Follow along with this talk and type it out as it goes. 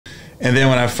And then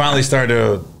when I finally started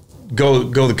to go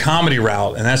the comedy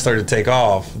route, and that started to take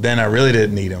off, then I really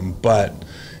didn't need him. But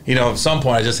you know, at some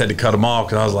point I just had to cut him off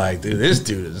because I was like, dude, this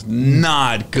dude is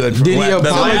not good. For Did he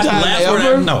apologize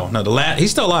ever? No,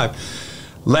 he's still alive.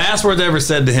 Last words I ever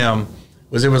said to him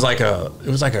was it was like a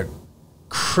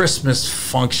Christmas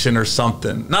function or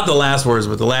something. Not the last words,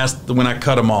 but the last when I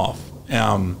cut him off.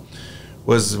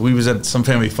 We was at some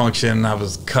family function. I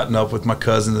was cutting up with my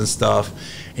cousins and stuff,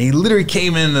 and he literally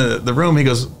came in the room. He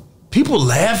goes, "People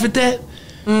laugh at that.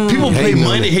 People pay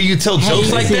money to hear you tell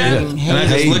jokes like that." And I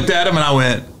just looked at him and I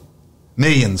went,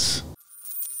 "Millions."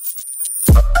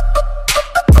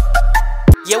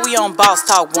 Yeah, we on Boss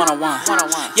Talk 101.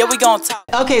 Yeah, we gonna talk.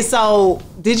 Okay, so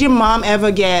did your mom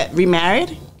ever get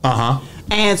remarried?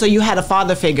 And so you had a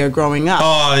father figure growing up.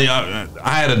 Oh, yeah,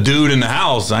 I had a dude in the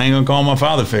house. I ain't gonna call him my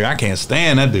father figure. I can't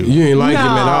stand that dude. You ain't like him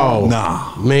at all.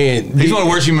 Nah, man. He's one of the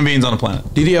worst human beings on the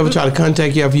planet. Did he ever try to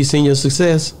contact you after he seen your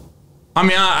success? I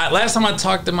mean, last time I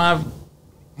talked to my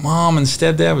mom and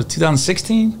stepdad was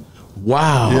 2016.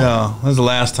 Wow. Yeah, that was the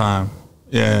last time.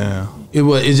 Yeah.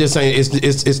 It's just saying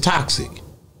it's toxic.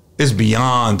 It's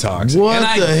beyond toxic. What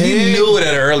the heck? He knew it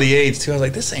at an early age too. I was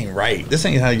like, this ain't right. This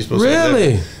ain't how you're supposed to live.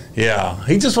 Really? Yeah.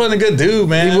 He just wasn't a good dude,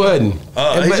 man. He wasn't.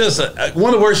 He's just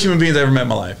one of the worst human beings I ever met in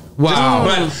my life.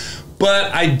 Wow.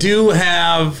 But I do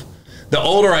have, the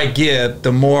older I get,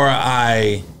 the more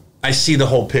I see the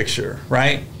whole picture,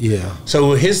 right? Yeah.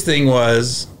 So his thing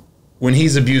was, when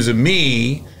he's abusing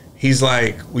me, he's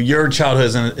like, well, your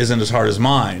childhood isn't as hard as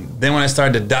mine. Then when I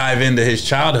started to dive into his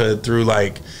childhood through,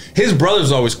 like, his brother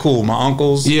was always cool, my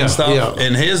uncles and stuff.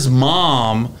 And his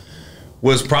mom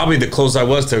was probably the closest I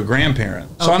was to a grandparent.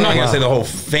 So I'm not gonna say the whole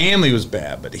family was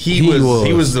bad, but he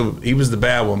was the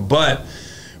bad one. But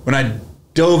when I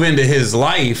dove into his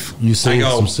life, you see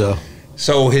some stuff.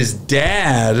 So his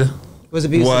dad was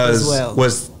abusive as well.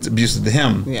 Was abusive to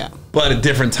him. Yeah. But at a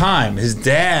different time. His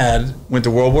dad went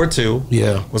to World War II.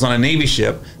 Yeah. Was on a Navy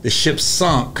ship. The ship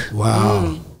sunk.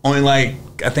 Wow. Only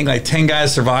I think 10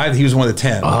 guys survived. He was one of the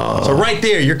 10. So right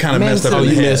there, you're kind of messed up.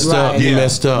 You messed up. You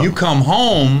messed up. You come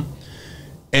home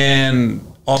and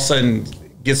all of a sudden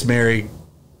gets married,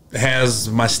 has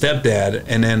my stepdad,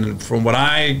 and then from what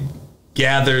I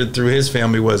gathered through his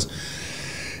family was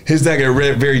his dad got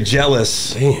very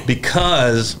jealous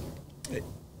because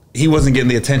he wasn't getting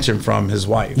the attention from his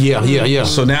wife. Yeah.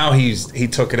 So now he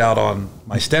took it out on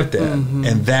my stepdad,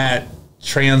 and that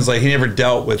translate. He never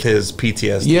dealt with his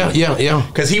PTSD. Yeah.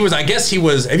 Because he was, I guess he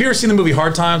was. Have you ever seen the movie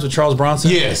Hard Times with Charles Bronson?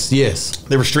 Yes.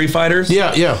 They were street fighters.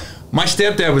 Yeah. My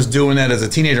stepdad was doing that as a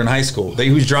teenager in high school. He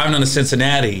was driving on to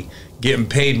Cincinnati, getting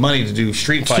paid money to do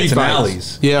street fights in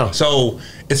alleys. Yeah. So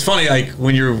it's funny, like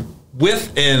when you're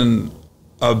with an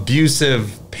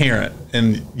abusive parent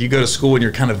and you go to school and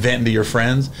you're kind of venting to your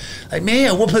friends, like,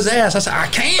 man, whoop his ass. I said, I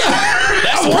can't.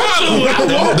 That's the problem.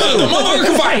 The motherfucker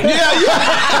can fight.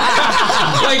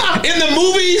 Like in the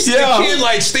movies, the kid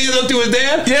like stands up to his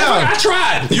dad. Yeah, I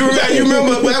tried. You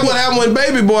remember that what happened with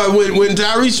Baby Boy when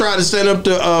Tyrese tried to stand up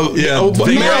to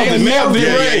Melvin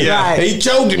Ray. And he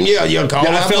choked him. Call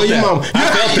out for your mom. I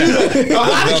felt that. A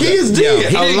lot of kids did.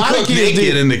 He didn't cook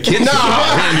naked in the kitchen. No,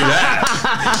 he didn't do that.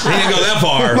 He didn't go that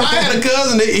far. I had a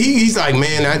cousin. He's like,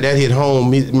 man, that hit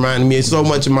home. It reminded me so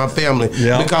much of my family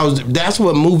because that's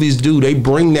what movies do. They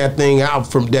bring that thing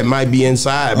out from that might be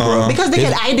inside, bro. Because they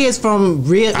get ideas from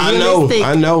realistic.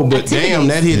 I know, but activities. damn,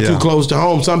 that hit too close to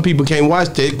home. Some people can't watch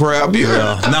that crap.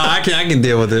 No, I can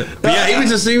deal with it. But yeah, he was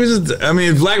just. I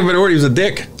mean, black and word, he was a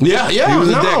dick. Yeah. He was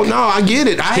a dick. No, I get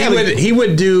it. He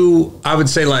would do. I would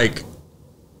say, like,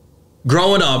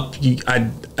 growing up, I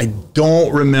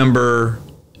don't remember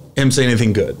him saying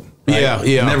anything good. Right?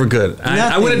 Yeah. Never good.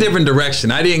 I went a different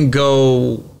direction. I didn't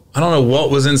go. I don't know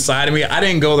what was inside of me. I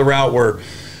didn't go the route where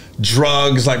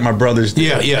drugs like my brothers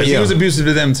did. Yeah. He was abusive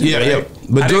to them too. Right?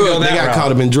 But drugs, they got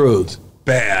caught up in drugs.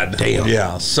 Bad. Damn.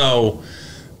 Yeah. So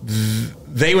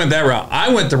they went that route.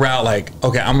 I went the route like,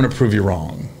 okay, I'm going to prove you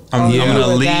wrong. I'm going to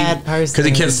leave because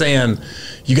he kept saying,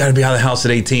 you got to be out of the house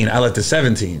at 18. I left at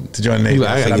 17 to join the Navy.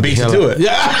 I beat you to it.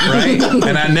 Yeah. Right.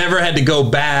 And I never had to go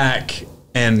back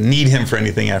and need him for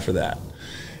anything after that.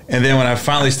 And then when I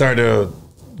finally started to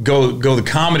go the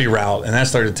comedy route, and that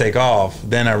started to take off,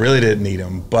 then I really didn't need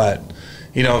him. But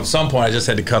you know, at some point I just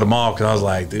had to cut him off because I was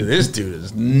like, dude, this dude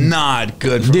is not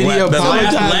good. For Did he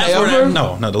apologize ever?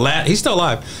 No. He's still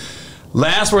alive.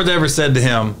 Last words I ever said to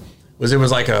him was it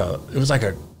was like a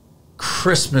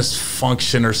Christmas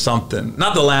function or something.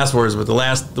 Not the last words, but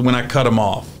when I cut him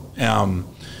off.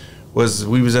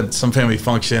 We was at some family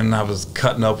function. I was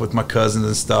cutting up with my cousins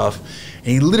and stuff, and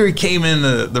he literally came in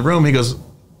the room. He goes,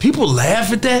 "People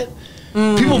laugh at that.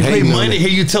 People pay money to hear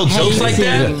you tell jokes like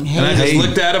that. And I just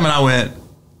looked at him and I went,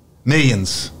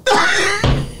 millions.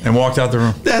 And walked out the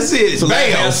room. That's it. So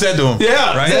that's what I said to him.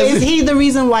 Yeah. Right? So is he the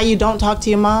reason why you don't talk to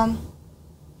your mom?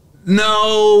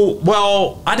 No.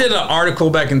 Well, I did an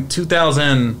article back in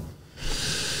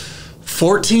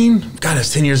 2014. God,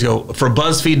 it's 10 years ago for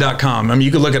BuzzFeed.com. I mean,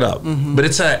 you could look it up. But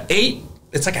it's like an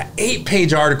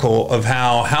 8-page article of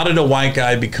how did a white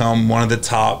guy become one of the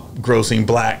top grossing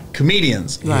black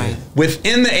comedians. Right.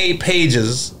 Within the 8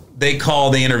 pages, they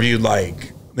interviewed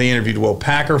Will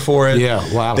Packer for it. Yeah,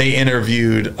 wow. They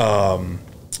interviewed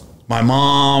my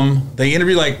mom. They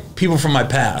interviewed like people from my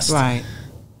past. Right.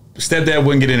 Stepdad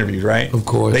wouldn't get interviewed, right? Of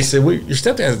course. They said, well, your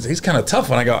stepdad, he's kind of tough.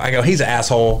 When I go, he's an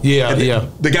asshole. Yeah, yeah.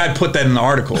 The guy put that in the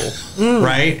article,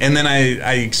 right? And then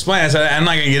I explained, I said, I'm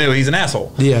not going to get it. He's an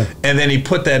asshole. Yeah. And then he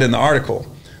put that in the article.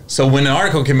 So when the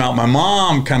article came out, my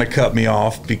mom kind of cut me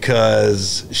off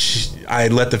because I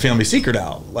let the family secret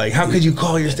out. Like, how could you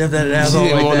call your stepdad an asshole? She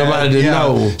didn't want nobody to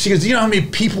know. She goes, do you know how many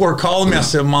people were calling me? I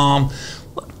said, Mom,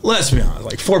 let's be honest,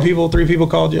 like 3 people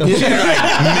called you? She's like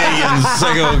millions. So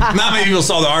I go, not many people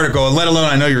saw the article, and let alone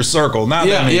I know your circle. Not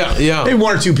that many. Yeah. Maybe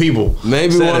 1 or 2 people.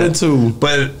 Maybe 1 or 2.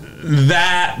 But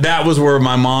that was where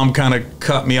my mom kind of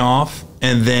cut me off.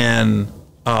 And then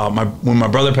when my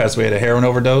brother passed away, had a heroin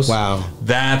overdose. Wow.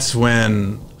 That's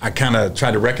when I kind of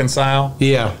tried to reconcile.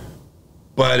 Yeah.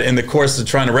 But in the course of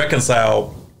trying to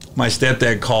reconcile, my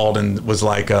stepdad called and was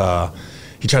like,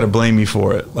 he tried to blame me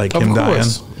for it, like him dying.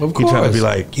 Of course. He tried to be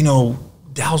like,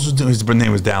 Dallas was doing, his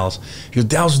name was Dallas. He goes,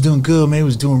 Dallas was doing good, man. He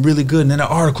was doing really good. And then an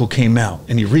article came out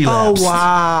and he relapsed. Oh,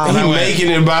 wow. And he making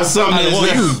it about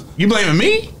something. You blaming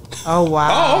me? Oh,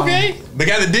 wow. Oh, okay. The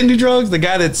guy that didn't do drugs, the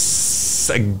guy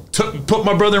that's put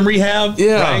my brother in rehab.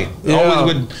 Yeah. Right? Yeah.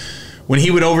 Always would. When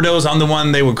he would overdose, I'm the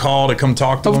one they would call to come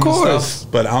talk to him. Of course. And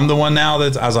stuff. But I'm the one now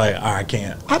I was like, I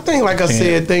can't. I think, like I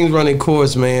said, things running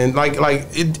course, man. And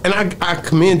I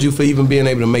commend you for even being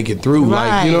able to make it through. Right.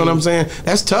 Like, you know what I'm saying?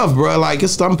 That's tough, bro. Like,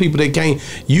 it's some people that can't.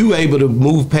 You able to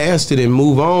move past it and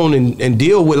move on and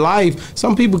deal with life.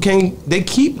 Some people can't. They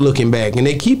keep looking back and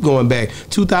they keep going back.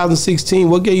 2016.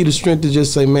 What gave you the strength to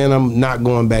just say, man, I'm not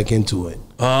going back into it?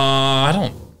 I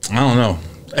don't know.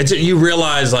 You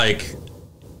realize like.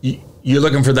 You're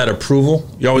looking for that approval.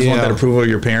 You always want that approval of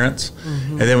your parents.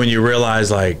 And then when you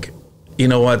realize, like, you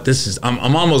know what,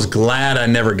 I'm almost glad I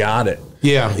never got it.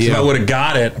 Yeah. If I would have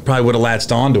got it, I probably would have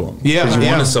latched onto him. Yeah. Because you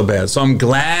want it so bad. So I'm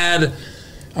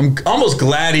almost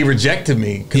glad he rejected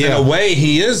me. Because in a way,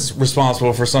 he is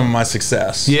responsible for some of my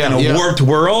success. Yeah. In a warped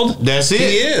world, that's it.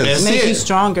 He is. Make you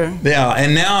stronger. Yeah.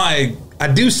 And now I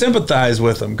do sympathize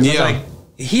with him. Because like,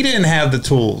 he didn't have the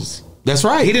tools. That's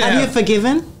right. He didn't Have you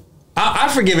forgiven? I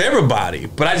forgive everybody,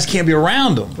 but I just can't be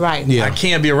around them. Right. Yeah. I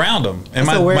can't be around them. And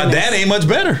my dad ain't much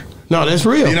better. No, that's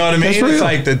real. You know what I mean? That's real. It's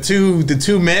like the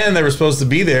two men that were supposed to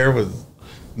be there was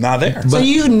not there. So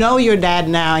you know your dad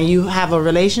now, and you have a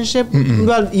relationship?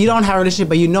 Well, you don't have a relationship,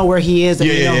 but you know where he is and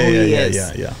you know who he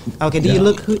is. Yeah. Okay, do you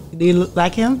look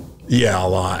like him? Yeah, a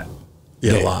lot.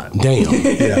 Yeah, a lot. Damn.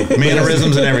 Yeah,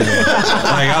 mannerisms and everything.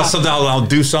 Like I'll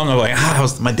do something. I'm like,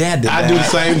 my dad did that. I do the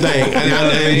same thing.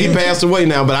 And he passed away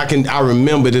now, but I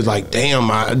remember it. Like, damn,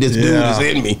 this dude is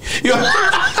in me.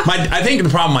 I think the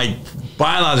problem, my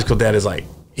biological dad is like,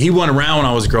 he went around when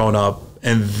I was growing up,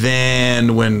 and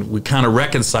then when we kind of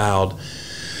reconciled,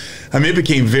 I mean, it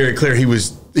became very clear he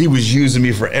was using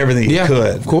me for everything he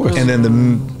could. Of course. And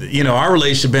then our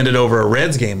relationship ended over a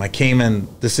Reds game. I came in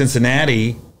to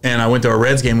Cincinnati. And I went to a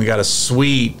Reds game. We got a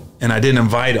suite, and I didn't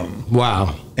invite him.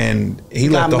 Wow. And he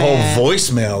left the whole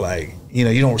voicemail like,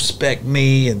 you don't respect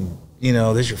me, and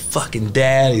there's your fucking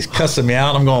dad. He's cussing me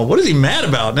out. I'm going, what is he mad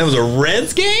about? And it was a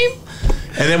Reds game.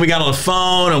 And then we got on the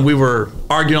phone, and we were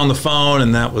arguing on the phone,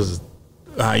 and that was,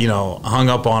 hung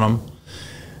up on him.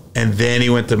 And then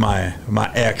he went to my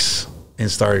ex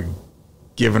and started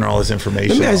giving her all this information.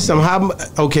 Let me ask you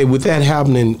something. With that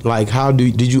happening, like,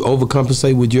 did you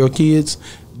overcompensate with your kids?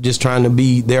 Just trying to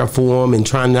be there for them and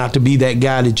trying not to be that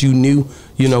guy that you knew,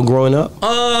 growing up?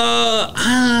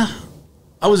 I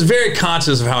was very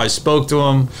conscious of how I spoke to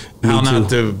them, how not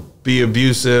to be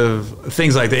abusive,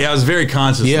 things like that. Yeah, I was very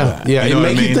conscious of that. Yeah, it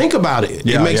makes you think about it.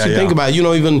 Yeah, it makes you think about it.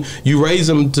 Even you raise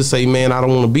them to say, man, I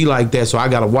don't want to be like that, so I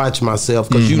got to watch myself,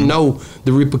 because you know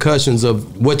the repercussions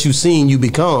of what you've seen you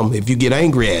become if you get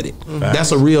angry at it.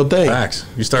 That's a real thing. Facts.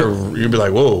 You'll be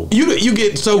like, whoa. You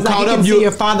get so caught up. You see your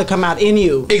father come out in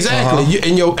you. Exactly.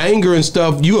 In your anger and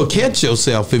stuff, you'll catch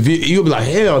yourself. If you'll be like,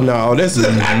 hell no, I can't do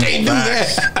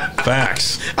that.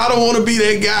 Facts. I don't want to be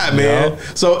that guy, man. Yep.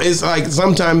 So it's like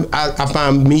sometimes I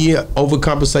find me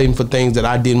overcompensating for things that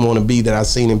I didn't want to be that I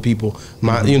seen in people,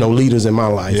 my leaders in my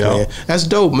life, man. That's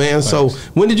dope, man. Thanks. So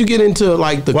when did you get into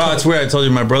like the? Well, it's weird. I told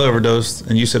you my brother overdosed,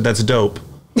 and you said that's dope.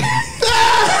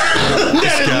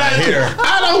 That is not here.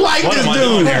 I don't like this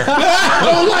dude. I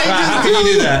don't like this dude. How could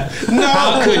you do that? No.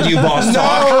 How could you, boss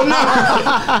talk?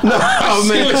 No,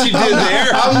 man. See what you did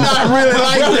there? I'm not really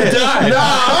like that. No.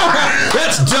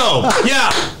 That's dope.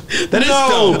 Yeah. That is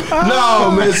dope.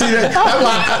 No, man. See that?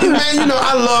 Man,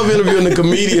 I love interviewing the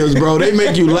comedians, bro. They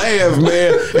make you laugh,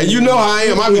 man. And you know how I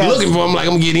am. I be looking for him like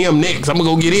I'm gonna get him next. I'm gonna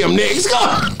go get him next.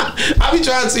 I be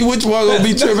trying to see which one gonna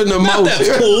be tripping the most.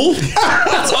 That's cool.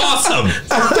 That's awesome.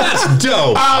 That's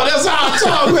dope. Oh, that's how I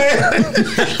talk, man.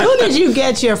 Who did you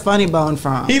get your funny bone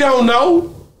from? He don't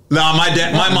know. No,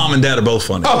 my mom and dad are both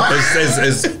funny.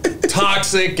 It's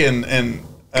toxic and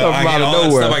all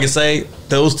that stuff I can say.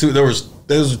 Those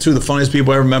are two of the funniest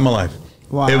people I ever met in my life.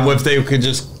 Wow. If they could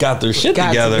just got their shit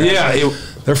together. Yeah.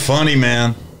 They're funny,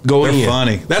 man. They're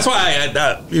funny. That's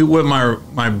why with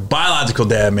my biological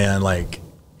dad, man, like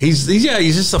he's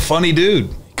just a funny dude.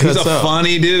 He's a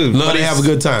funny dude. Love to have a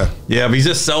good time. Yeah, but he's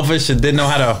just selfish and didn't know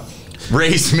how to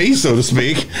raise me, so to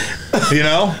speak.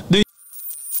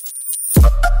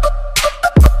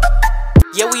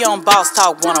 Yeah, we on Boss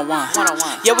Talk 101.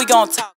 Yeah, we gonna talk.